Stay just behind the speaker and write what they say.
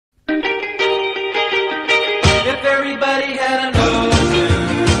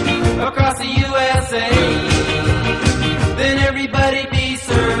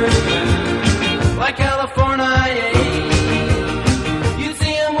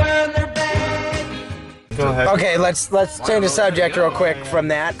ahead. Okay, let's change the subject real quick from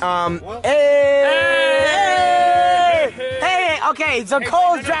that. Hey, okay, so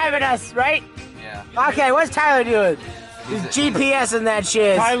Cole's driving us, right? Yeah. Okay, what's Tyler doing? He's GPS and that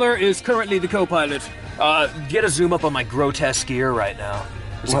shit. Tyler is currently the co-pilot. Get a zoom up on my grotesque gear right now.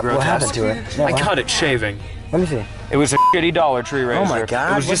 What happened to it? I cut it shaving. Let me see. It was a shitty Dollar Tree razor. Oh my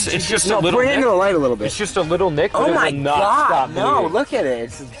god! It was it's just a little. Bring it into the light a little bit. It's just a little nick. Oh my god! No, bleeding. look at it.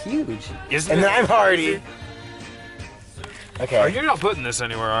 It's huge. Isn't and it? then I'm already. Okay. You're not putting this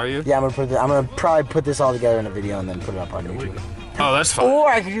anywhere, are you? Yeah, I'm gonna probably put this all together in a video and then put it up on YouTube. Oh, that's fine. Or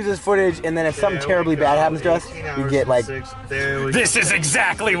I could use this footage, and then if something terribly bad happens to us, we get like. This is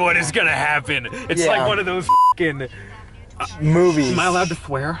exactly what is gonna happen. It's like one of those fucking movies. Am I allowed to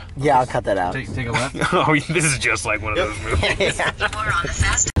swear? Yeah, I'll cut that out. Take a left. Oh, this is just like one of those movies.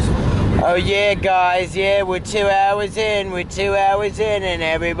 Oh yeah, guys, yeah, we're 2 hours in, and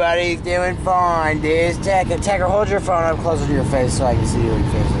everybody's doing fine. There's Tacker, hold your phone up closer to your face so I can see your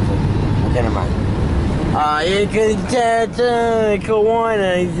face. Okay, never mind. Here comes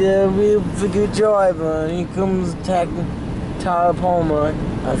Kawana, he's a real good driver. Here comes Tyler Palmer.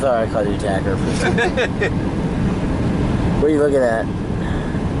 I'm sorry, I called you Tacker for a second. What are you looking at?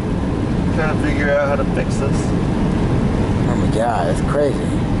 Trying to figure out how to fix this. Oh my god, that's crazy.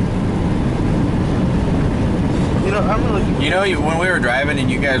 You know, I'm really. You know, when we were driving and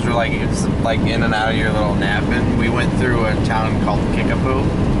you guys were like, it's like in and out of your little napping, we went through a town called Kickapoo.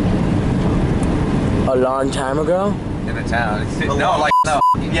 A long time ago? In a town. No.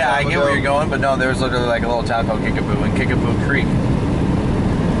 Yeah, I get where you're going, but no, there was literally like a little town called Kickapoo and Kickapoo Creek.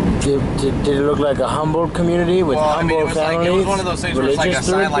 Did it look like a Humboldt community with humble families? It was one of those things where it's like a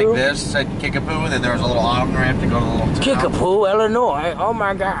sign like this said Kickapoo, and then there was a little on ramp to go to the little town. Kickapoo, Illinois. Oh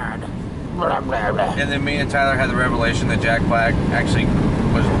my God. Blah, blah, blah. And then me and Tyler had the revelation that Jack Black actually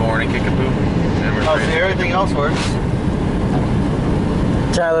was born in Kickapoo. Oh, see, everything else works.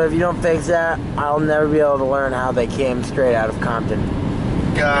 Tyler, if you don't fix that, I'll never be able to learn how they came straight out of Compton.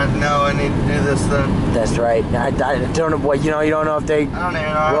 God, no, I need to do this then. That's right. I don't know what, you don't know if they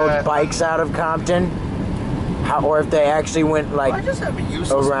rode bikes out of Compton? Or if they actually went like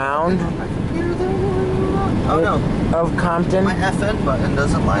around of Compton? My FN button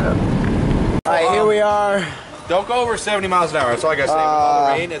doesn't light up. Alright, here we are. Don't go over 70 miles an hour. That's all I gotta say. With all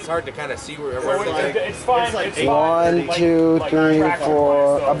the rain, it's hard to kind of see where everything's It's fine. It's fine. 1, 2, 3,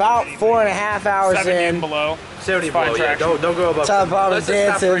 4. About 4.5 hours 70 in. and below. 70 below, yeah. Don't go above. Tyler Palmer's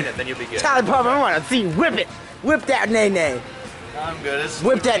dancing. Stop raining, then you'll be good. Tyler Palmer, I want to see you whip it. Whip that nay-nay. I'm good.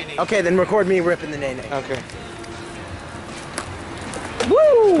 Whip that. Okay, then record me ripping the nay-nay. Okay.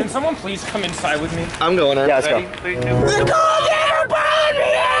 Woo! Can someone please come inside with me? I'm going in. Yeah, let's go. Ready? The cold never bothered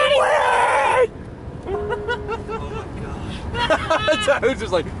me anyway! Tyler's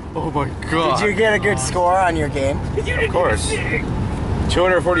just like, oh my god. Did you get a good score on your game? Of course.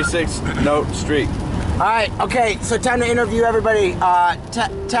 246 note streak. Alright, okay, so time to interview everybody.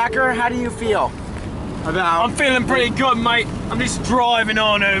 Tacker, how do you feel about... I'm feeling pretty good, mate. I'm just driving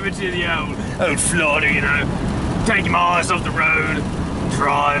on over to the old Florida, you know. Taking my eyes off the road,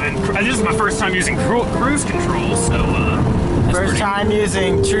 driving. This is my first time using cruise control, so First time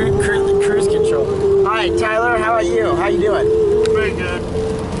using cruise control. Alright, Tyler, how about you? How you doing? Pretty good.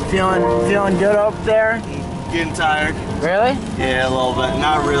 Feeling good up there? Getting tired. Really? Yeah, a little bit.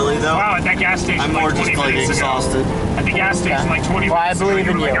 Not really, though. wow, at that gas station I'm more like 20 just like minutes exhausted. ago. At the gas station like 20 Well, I minutes ago, believe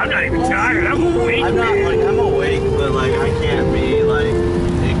in were like, you. I'm not even tired, I'm awake. I'm not like, I'm awake, but like I can't be like,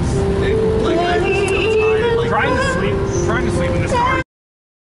 like I just feel tired. Like, Trying to sleep in this car.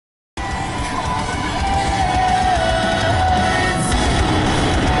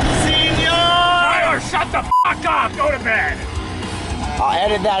 Tyler, shut the fuck up! Go to bed! I'll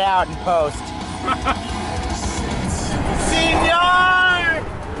edit that out in post. Senor!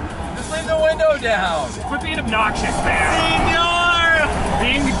 Just leave the window down. Quit being obnoxious, man.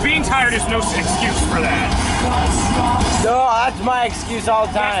 Senor! Being tired is no excuse for that. No, that's my excuse all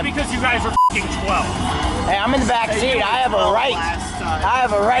the That's time. because you guys are f***ing 12. Hey, I'm in the back seat. I have a right. I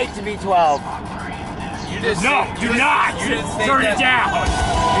have a right to be 12. No, do not! Turn it down!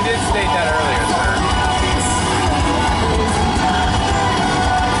 You did state that earlier, sir.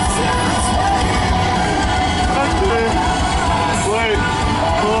 Wait,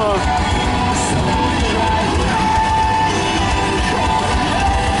 look.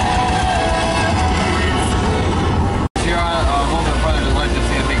 You're on a little bit further to the left, you'll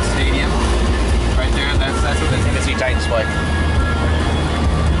see a big stadium. Right there, that's where the Tennessee Titans play.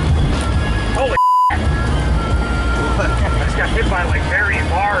 Holy I just got hit by like very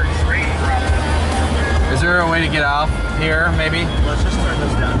large raindrops. Is there a way to get off here, maybe? Let's just turn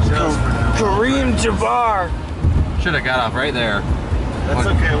this down just for now. Kareem Jabbar. Should have got off right there. That's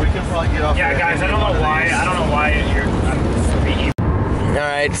okay. We can probably get off. Yeah, guys, I don't know why you're. All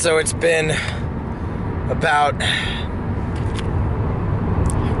right, so it's been about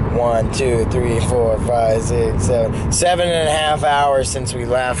 1, 2, 3, 4, 5, 6, 7.5 hours since we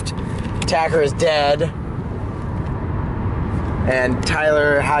left. Tacker is dead. And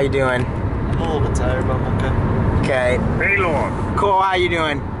Tyler, how you doing? I'm a little bit tired, but I'm okay. Okay. Hey, Lord. Cole, how you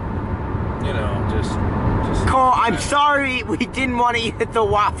doing? You know, just. Cole, I'm sorry we didn't want to eat at the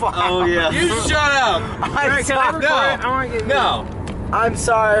Waffle House. Oh yeah. You shut up. I'm sorry. No. I'm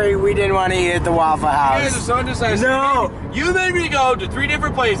sorry we didn't want to eat at the Waffle You guys are House. so indecisive. No. You made me go to 3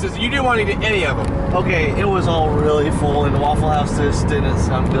 different places. You didn't want to eat at any of them. Okay, it was all really full, and Waffle House just didn't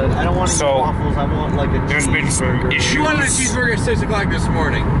sound good. I don't want to So, eat waffles. I want like a There's been some cheeseburger. issues. You wanted a cheeseburger at 6 o'clock this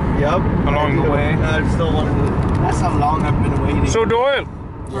morning. Yep. Along the way. I still wanted to. That's how long I've been waiting. So, Doyle,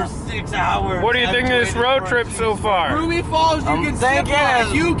 for 6 hours. what do you I've think of this waited road for a trip so far? Ruby Falls, you I'm can zip thinking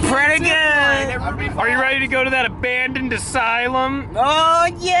line. You can pretty zip line. good. Are you ready to go to that abandoned asylum? Oh,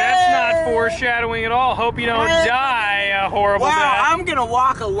 yeah! That's not foreshadowing at all. Hope you don't die a horrible Wow, death. I'm gonna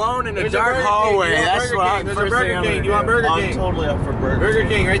walk alone in a There's dark Burger King. hallway. You want That's Burger what King. I'm There's a first Burger thing I'm King. gonna You want do. Burger I'm King? totally up for burgers. Burger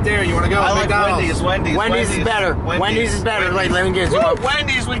King right there. You want to go? I like McDonald's. Wendy's. Wendy's is better. Wendy's is better. Like, let me get you.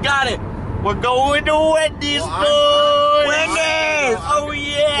 Wendy's, we got it. We're going to Wendy's, Well, boys. Wendy's! Oh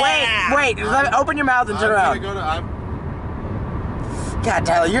yeah. Wait, let me open your mouth and turn around. God,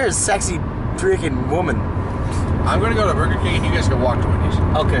 Tyler, you're a sexy freaking woman. I'm gonna go to Burger King and you guys can walk to Wendy's.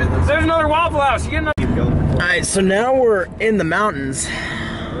 Okay, let's There's another Waffle House. You get another. keep going. All right, so now we're in the mountains.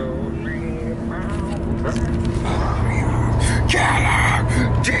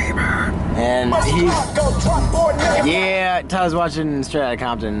 And he's, yeah, Tyler's watching Straight Outta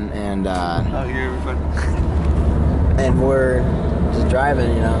Compton, and Oh, you're fine. and we're just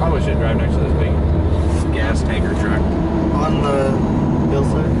driving, you know. Probably should drive next to this big gas tanker truck. On the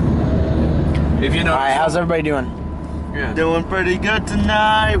hillside. If you know. All right, how's everybody doing? Yeah. Doing pretty good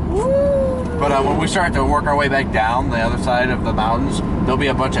tonight. Woo! But when we start to work our way back down the other side of the mountains, there'll be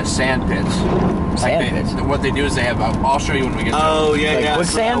a bunch of sand pits. Sand pits? What they do is they have. I'll show you when we get. Oh yeah, Like yeah.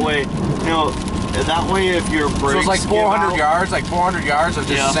 quicksand? So that way, no, that way if your So brakes it's like give 400 out- yards, like 400 yards of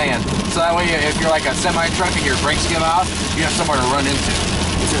just Yeah. sand. So that way, if you're like a semi truck and your brakes give out, you have somewhere to run into.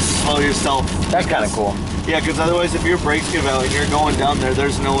 just slow yourself. That's kind of Because- cool. Yeah, because otherwise, if your brakes give out and you're going down there,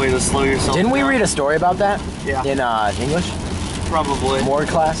 there's no way to slow yourself. Didn't we down. read a story about that? Yeah. In English? Probably. Morse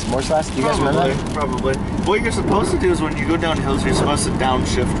class? Do you guys remember that? Probably. What you're supposed to do is when you go down hills, you're supposed to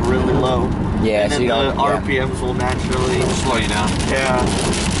downshift really low. Yeah, and so then you the don't- yeah. RPMs will naturally. Slow you down. Yeah.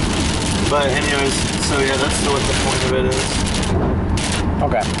 But anyways, so yeah, that's what the point of it is.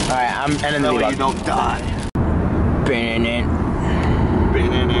 Okay. All right, I'm ending the That way vlog. you don't die.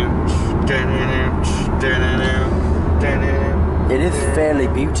 It is fairly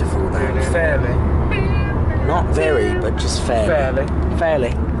beautiful, though. Fairly. Not very, but just fairly.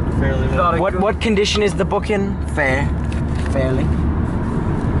 Fairly. Fairly. What condition is the book in? Fairly.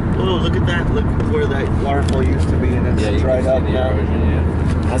 Oh, look at that! Look where that waterfall used to be, and it's dried up now.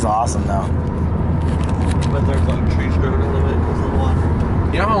 That's awesome, though. But there's like trees growing a little bit because of the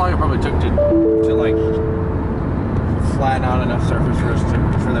water. You know how long it probably took to like flatten out enough surface for us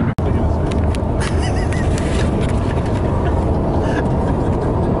for them to do this?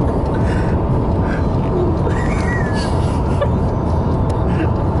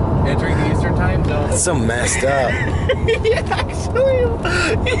 Entering the Eastern Time Zone. That's so messed up.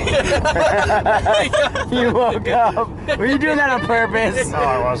 You woke up. Were you doing that on purpose? No,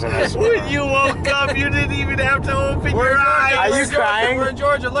 I wasn't. When you woke up, you didn't even have to open your eyes. Are you crying? We're in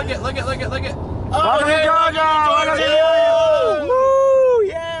Georgia. Look at. Oh, Welcome to hey, Georgia! Welcome to Georgia! Woo!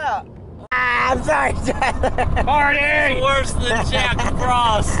 Yeah! I'm sorry, Tyler. Party! Worse than Jack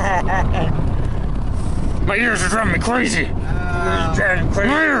Frost. My ears are driving me crazy.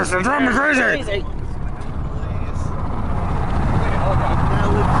 My ears are driving me crazy.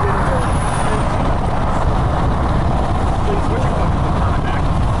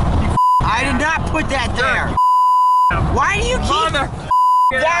 I did not put that there. Why do you keep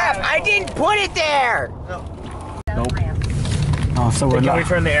that? I didn't put it there. Nope. Oh, so we're Can we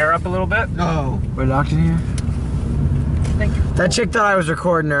turn the air up a little bit? We're locked in here. Thank you. That chick thought I was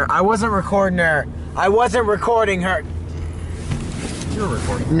recording her. I wasn't recording her. I wasn't recording her. You're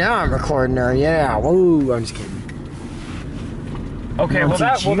recording. Now I'm recording her. Yeah. Woo. I'm just kidding. Okay, I will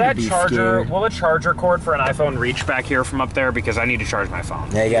don't teach you to that be charger scared. will the charger cord for an iPhone reach back here from up there because I need to charge my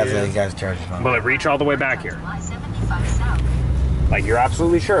phone? Yeah, you guys charge your phone. Will it reach all the way back here? Like you're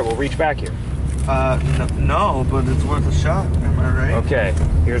absolutely sure it will reach back here? No, but it's worth a shot. Am I right? Okay,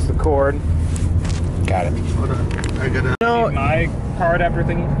 here's the cord. Got it. Hold on. I gotta. Need my card after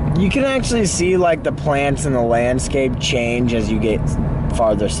thingy. You can actually see like the plants and the landscape change as you get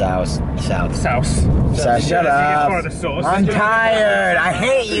farther south. South. Shut up. South. I'm tired. I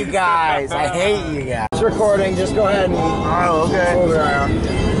hate you guys. I hate you guys. It's recording. Just go ahead and Oh, okay. move it around.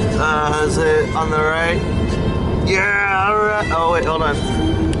 Is it on the right? Yeah, alright. Oh, wait, hold on.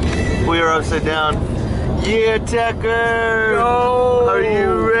 We are upside down. Yeah, Tucker! No. Are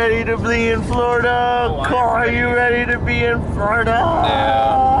you ready to be in Florida? Oh, Are you ready to be in Florida?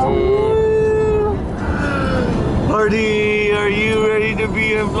 Yeah. Hardy, are you ready to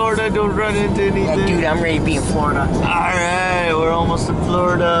be in Florida? Don't run into anything. Yeah, dude, I'm ready to be in Florida. Alright, we're almost in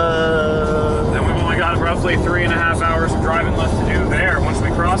Florida. Then we've only got roughly 3.5 hours of driving left to do there once we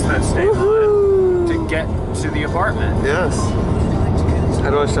cross that state line to get to the apartment. Yes. How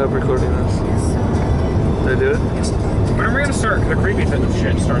do I stop recording this? Did I do it? When are we gonna start? The creepy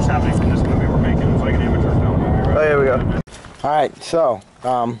shit starts happening from this movie we're making. It's like an amateur film movie, right? Oh, here we go. All right, so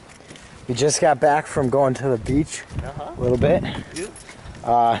we just got back from going to the beach a little bit.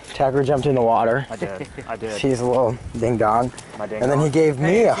 Tucker jumped in the water. I did. He's a little ding dong. And then he gave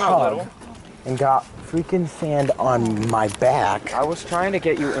me a hug and got freaking sand on my back. I was trying to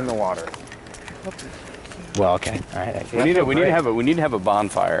get you in the water. Well, okay, all right. We need to have a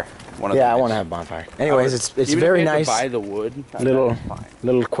bonfire. Yeah, I want to have a bonfire. Anyways, it's very nice. Buy the wood. Little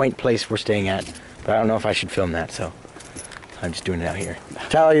quaint place we're staying at, but I don't know if I should film that, so I'm just doing it out here.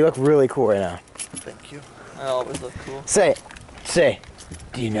 Tyler, you look really cool right now. Thank you. I always look cool. Say it. Say,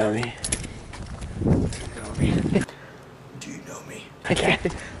 do you know me? Do you know me? Okay.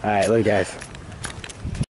 All right, look, guys.